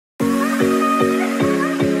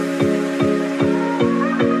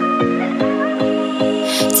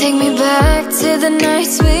back to the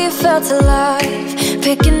nights we felt alive,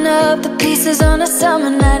 picking up the pieces on a summer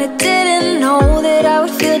night. I didn't know that I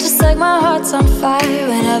would feel just like my heart's on fire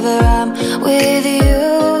whenever I'm with you.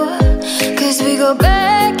 Cause we go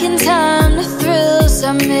back in time to thrills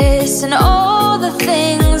I miss and all the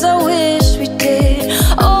things I wish we did.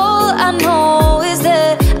 All I know is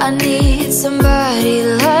that I need somebody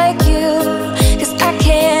like you. Cause I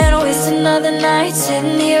can't waste another night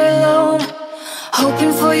sitting here alone,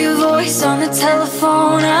 hoping for your voice on the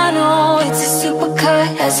telephone. I know it's a supercut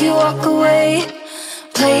as you walk away,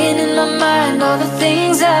 playing in my mind all the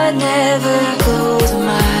things I never. Close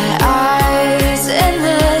my eyes and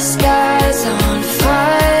the sky's on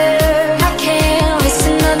fire. I can't waste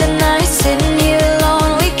another night sitting here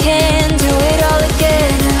alone. We can do it all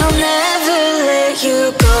again and I'll never let you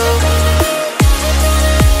go.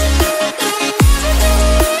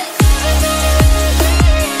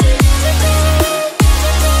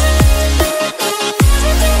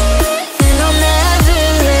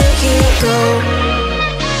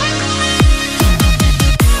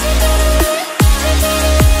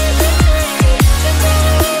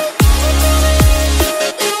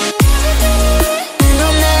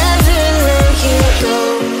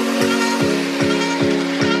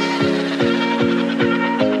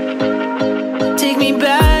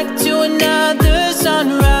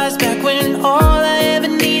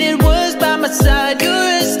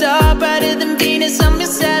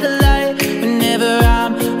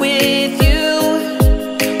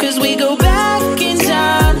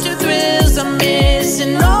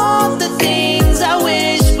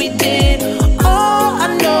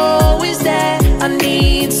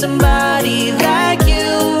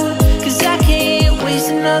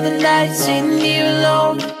 Sitting here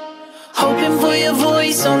alone, hoping for your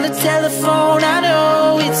voice on the telephone. I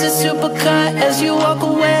know it's a supercut as you walk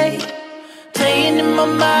away, playing in my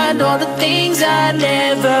mind all the things I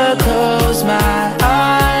never. Close my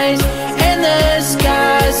eyes